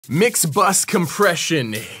Mix bus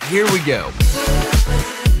compression, here we go.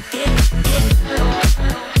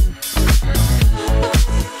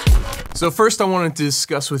 So first I wanted to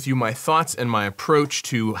discuss with you my thoughts and my approach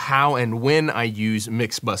to how and when I use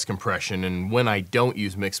mix bus compression and when I don't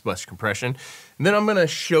use mix bus compression. And then I'm gonna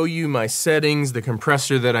show you my settings, the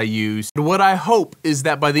compressor that I use. What I hope is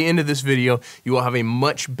that by the end of this video, you will have a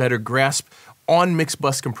much better grasp on mix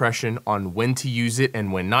bus compression, on when to use it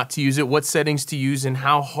and when not to use it, what settings to use, and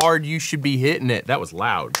how hard you should be hitting it. That was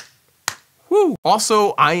loud. Woo!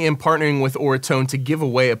 Also, I am partnering with Auratone to give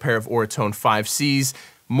away a pair of Auratone 5Cs.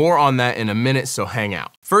 More on that in a minute, so hang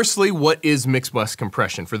out. Firstly, what is mix bus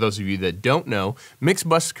compression? For those of you that don't know, mix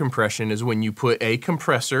bus compression is when you put a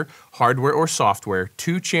compressor, hardware or software,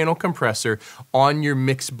 2-channel compressor on your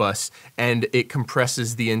mix bus and it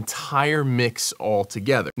compresses the entire mix all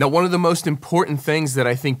together. Now, one of the most important things that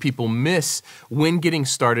I think people miss when getting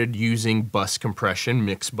started using bus compression,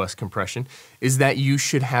 mix bus compression, is that you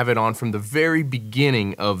should have it on from the very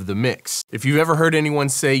beginning of the mix. If you've ever heard anyone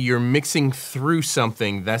say you're mixing through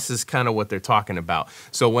something, this is kind of what they're talking about.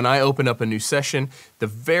 So when I open up a new session, the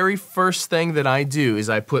very first thing that I do is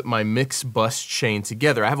I put my mix bus chain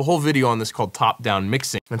together. I have a whole video on this called top-down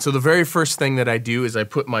mixing. And so the very first thing that I do is I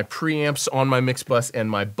put my preamps on my mix bus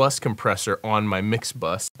and my bus compressor on my mix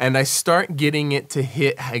bus, and I start getting it to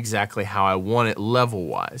hit exactly how I want it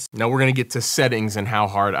level-wise. Now we're gonna get to settings and how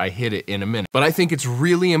hard I hit it in a minute. But I think it's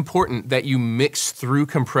really important that you mix through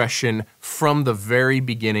compression from the very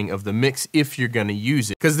beginning of the mix if you're gonna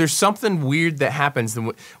use it. Because there's something weird that happens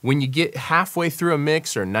when you get halfway through a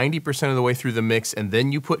mix or 90% of the way through the mix and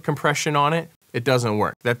then you put compression on it, it doesn't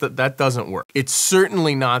work. That doesn't work. It's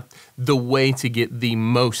certainly not the way to get the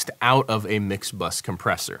most out of a mix bus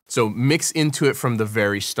compressor. So mix into it from the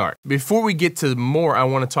very start. Before we get to more, I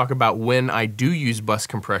want to talk about when I do use bus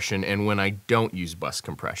compression and when I don't use bus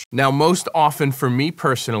compression. Now, most often for me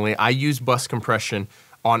personally, I use bus compression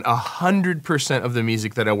on 100% of the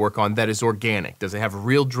music that I work on that is organic. Does it have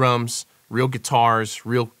real drums, real guitars,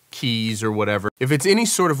 real keys or whatever? If it's any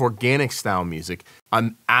sort of organic style music,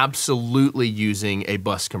 I'm absolutely using a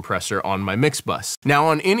bus compressor on my mix bus. Now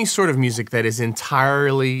on any sort of music that is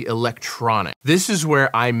entirely electronic, this is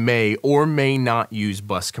where I may or may not use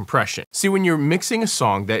bus compression. See, when you're mixing a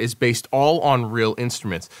song that is based all on real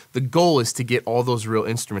instruments, the goal is to get all those real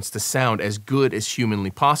instruments to sound as good as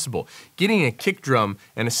humanly possible. Getting a kick drum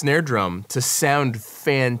and a snare drum to sound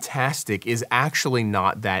fantastic is actually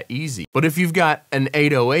not that easy. But if you've got an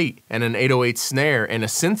 808 and an 808 snare and a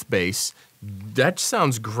synth bass, that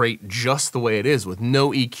sounds great just the way it is with no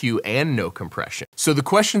EQ and no compression. So the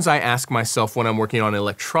questions I ask myself when I'm working on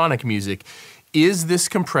electronic music, is this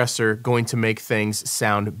compressor going to make things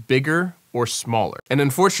sound bigger or smaller? And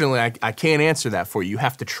unfortunately, I can't answer that for you. You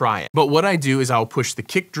have to try it. But what I do is I'll push the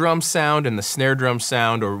kick drum sound and the snare drum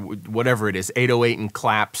sound or whatever it is, 808 and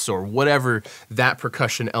claps or whatever that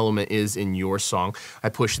percussion element is in your song. I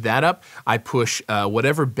push that up. I push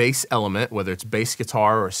whatever bass element, whether it's bass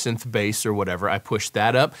guitar or synth bass or whatever, I push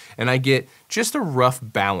that up and I get just a rough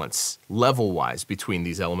balance level-wise between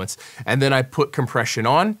these elements. And then I put compression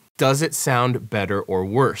on. Does it sound better or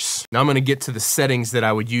worse? Now I'm gonna get to the settings that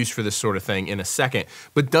I would use for this sort of thing in a second,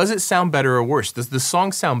 but does it sound better or worse? Does the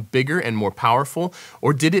song sound bigger and more powerful,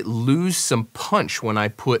 or did it lose some punch when I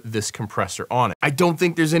put this compressor on it? I don't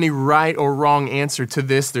think there's any right or wrong answer to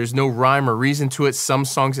this. There's no rhyme or reason to it. Some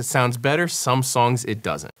songs it sounds better, some songs it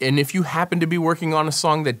doesn't. And if you happen to be working on a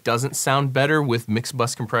song that doesn't sound better with mix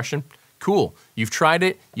bus compression, cool. You've tried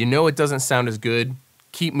it, you know it doesn't sound as good,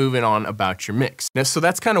 keep moving on about your mix. Now, so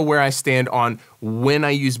that's kind of where I stand on when I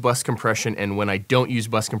use bus compression and when I don't use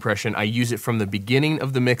bus compression. I use it from the beginning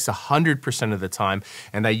of the mix 100% of the time,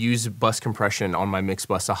 and I use bus compression on my mix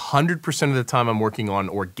bus 100% of the time I'm working on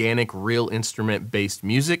organic, real instrument-based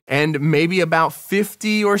music, and maybe about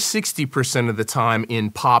 50 or 60% of the time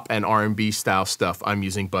in pop and R&B style stuff I'm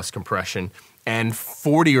using bus compression. And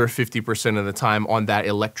 40 or 50% of the time on that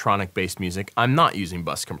electronic-based music, I'm not using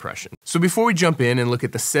bus compression. So before we jump in and look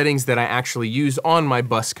at the settings that I actually use on my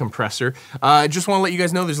bus compressor, I just wanna let you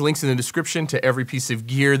guys know there's links in the description to every piece of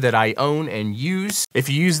gear that I own and use. If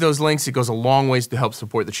you use those links, it goes a long ways to help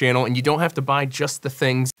support the channel, and you don't have to buy just the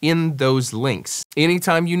things in those links.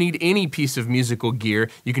 Anytime you need any piece of musical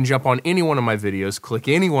gear, you can jump on any one of my videos, click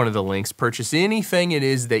any one of the links, purchase anything it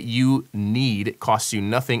is that you need. It costs you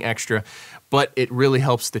nothing extra. but it really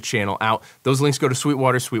helps the channel out. Those links go to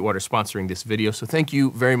Sweetwater. Sweetwater's sponsoring this video, so thank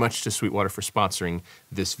you very much to Sweetwater for sponsoring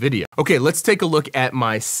this video. Okay, let's take a look at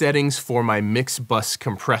my settings for my mix bus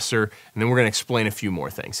compressor, and then we're gonna explain a few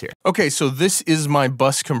more things here. Okay, so this is my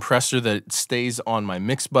bus compressor that stays on my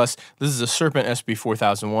mix bus. This is a Serpent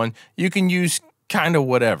SB4001. You can use kind of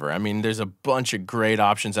whatever. I mean, there's a bunch of great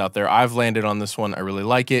options out there. I've landed on this one. I really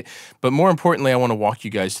like it. But more importantly, I want to walk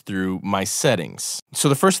you guys through my settings. So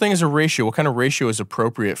the first thing is a ratio. What kind of ratio is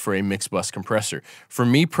appropriate for a mix bus compressor? For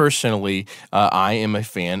me personally, I am a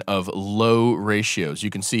fan of low ratios. You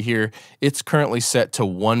can see here, it's currently set to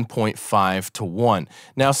 1.5 to 1.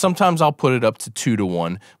 Now, sometimes I'll put it up to 2 to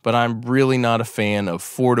 1, but I'm really not a fan of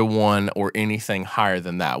 4 to 1 or anything higher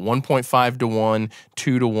than that. 1.5 to 1,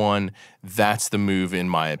 2 to 1, that's the move in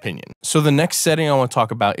my opinion. So the next setting I want to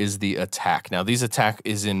talk about is the attack. Now these attack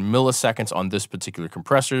is in milliseconds on this particular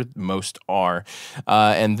compressor, most are,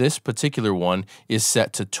 and this particular one is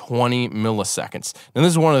set to 20 milliseconds. And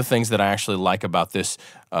this is one of the things that I actually like about this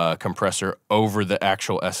compressor over the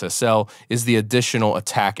actual SSL is the additional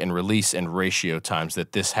attack and release and ratio times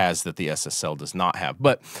that this has that the SSL does not have.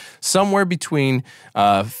 But somewhere between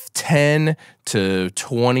 10 to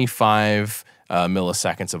 25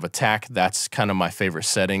 milliseconds of attack. That's kind of my favorite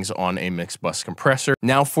settings on a mix bus compressor.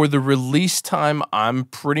 Now for the release time, I'm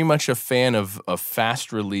pretty much a fan of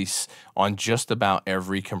fast release on just about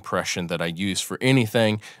every compression that I use for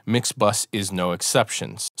anything. Mix bus is no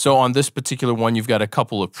exceptions. So on this particular one, you've got a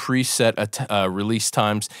couple of preset release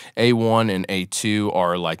times. A1 and A2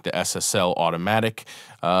 are like the SSL automatic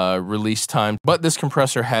release time, but this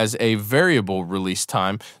compressor has a variable release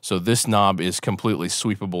time, so this knob is completely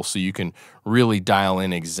sweepable, so you can really dial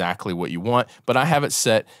in exactly what you want. But I have it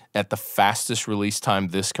set at the fastest release time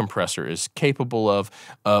this compressor is capable of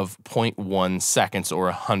 0.1 seconds or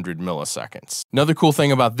 100 milliseconds. Another cool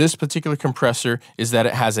thing about this particular compressor is that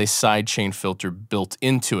it has a sidechain filter built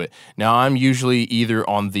into it. Now I'm usually either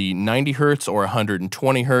on the 90 hertz or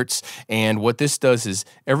 120 hertz, and what this does is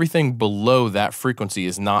everything below that frequency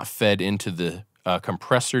is not fed into the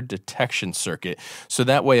compressor detection circuit. So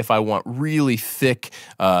that way, if I want really thick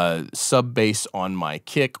sub bass on my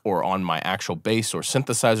kick or on my actual bass or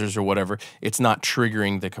synthesizers or whatever, it's not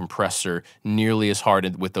triggering the compressor nearly as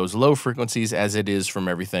hard with those low frequencies as it is from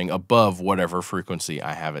everything above whatever frequency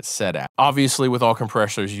I have it set at. Obviously, with all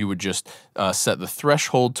compressors, you would just set the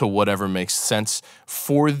threshold to whatever makes sense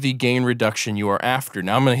for the gain reduction you are after.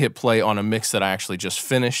 Now I'm going to hit play on a mix that I actually just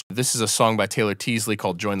finished. This is a song by Taylor Teasley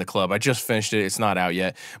called Join the Club. I just finished it. It's not out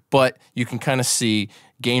yet, but you can kind of see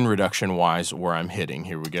gain reduction wise where I'm hitting.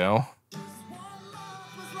 Here we go.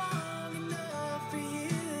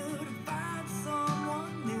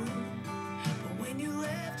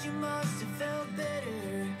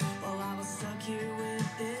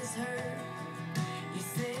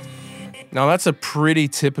 Now that's a pretty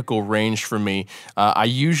typical range for me. I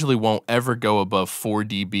usually won't ever go above 4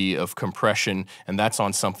 dB of compression, and that's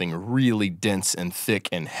on something really dense and thick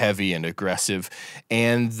and heavy and aggressive.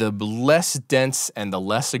 And the less dense and the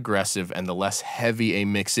less aggressive and the less heavy a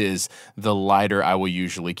mix is, the lighter I will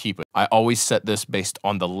usually keep it. I always set this based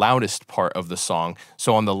on the loudest part of the song.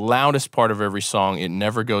 So on the loudest part of every song, it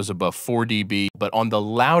never goes above 4 dB, but on the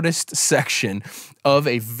loudest section of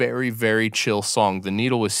a very, very chill song, the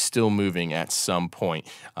needle is still moving at some point,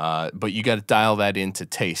 but you got to dial that into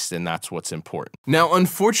taste, and that's what's important. Now,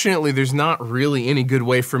 unfortunately, there's not really any good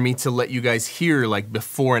way for me to let you guys hear like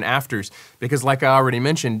before and afters, because like I already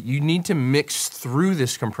mentioned, you need to mix through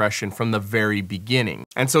this compression from the very beginning.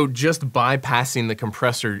 And so just bypassing the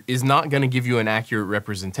compressor is not going to give you an accurate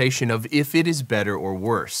representation of if it is better or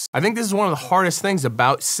worse. I think this is one of the hardest things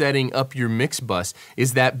about setting up your mix bus,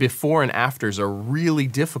 is that before and afters are really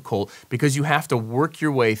difficult because you have to work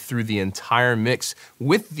your way through the entire mix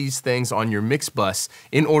with these things on your mix bus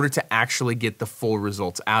in order to actually get the full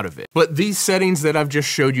results out of it. But these settings that I've just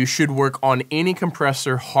showed you should work on any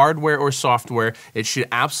compressor, hardware or software. It should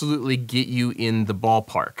absolutely get you in the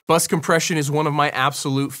ballpark. Bus compression is one of my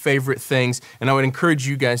absolute favorite things, and I would encourage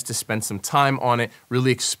you guys to spend some time on it,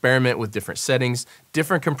 really experiment with different settings,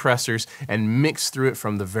 different compressors, and mix through it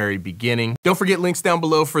from the very beginning. Don't forget links down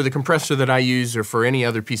below for the compressor that I use or for any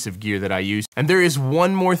other piece of gear that I use. And there is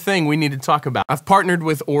one more thing we need to talk about. I've partnered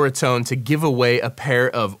with Auratone to give away a pair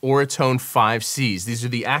of Auratone 5Cs. These are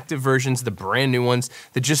the active versions, the brand new ones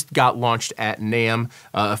that just got launched at NAMM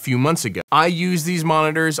a few months ago. I use these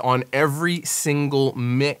monitors on every single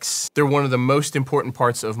mix. They're one of the most important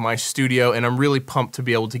parts of my studio, and I'm really pumped to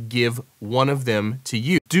be able to give one of them to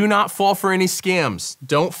you. Do not fall for any scams.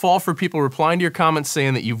 Don't fall for people replying to your comments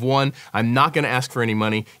saying that you've won. I'm not gonna ask for any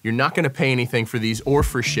money. You're not gonna pay anything for these or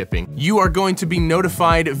for shipping. You are going to be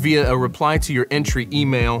notified via a reply to your entry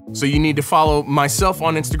email. So you need to follow myself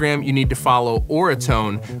on Instagram. You need to follow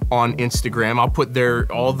Auratone on Instagram. I'll put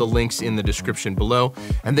all the links in the description below.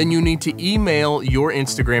 And then you need to email your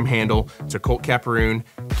Instagram handle to Colt Caparoon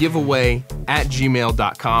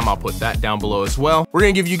giveaway@gmail.com. I'll put that down below as well. We're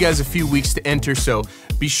gonna give you guys a few weeks to enter, so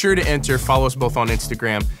be sure to enter, follow us both on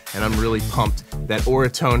Instagram, and I'm really pumped that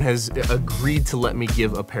Auratone has agreed to let me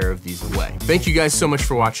give a pair of these away. Thank you guys so much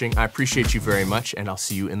for watching. I appreciate you very much, and I'll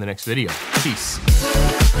see you in the next video. Peace.